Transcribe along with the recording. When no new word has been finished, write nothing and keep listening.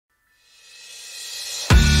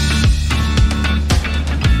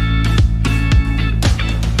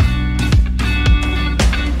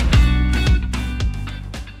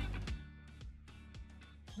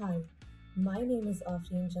is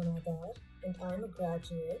Afreen and I am a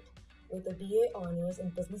graduate with a BA Honours in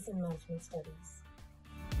Business and Management Studies.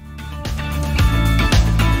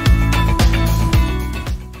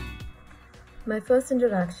 My first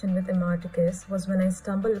interaction with Imarticus was when I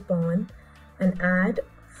stumbled upon an ad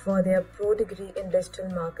for their Prodegree in Digital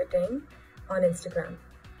Marketing on Instagram.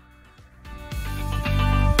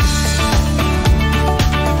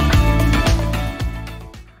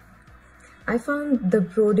 I found the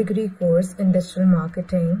Prodegree course in digital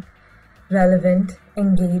marketing relevant,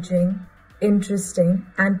 engaging, interesting,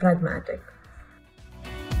 and pragmatic.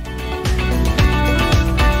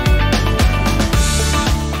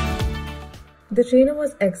 The trainer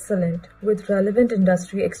was excellent with relevant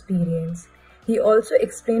industry experience. He also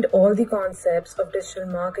explained all the concepts of digital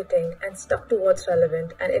marketing and stuck to what's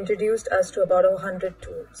relevant and introduced us to about 100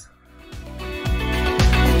 tools.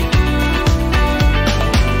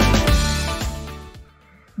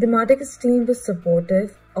 The Imarticus team was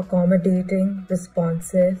supportive, accommodating,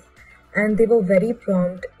 responsive, and they were very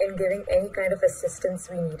prompt in giving any kind of assistance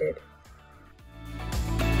we needed.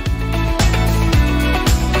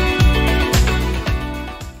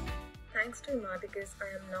 Thanks to Imarticus, I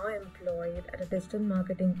am now employed at a digital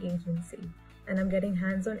marketing agency and I'm getting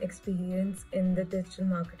hands-on experience in the digital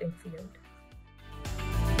marketing field.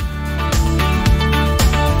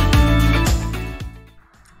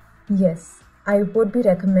 Yes, I would be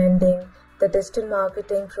recommending the Digital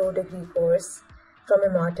Marketing Prodegree course from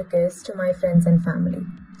Imarticus to my friends and family.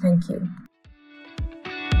 Thank you.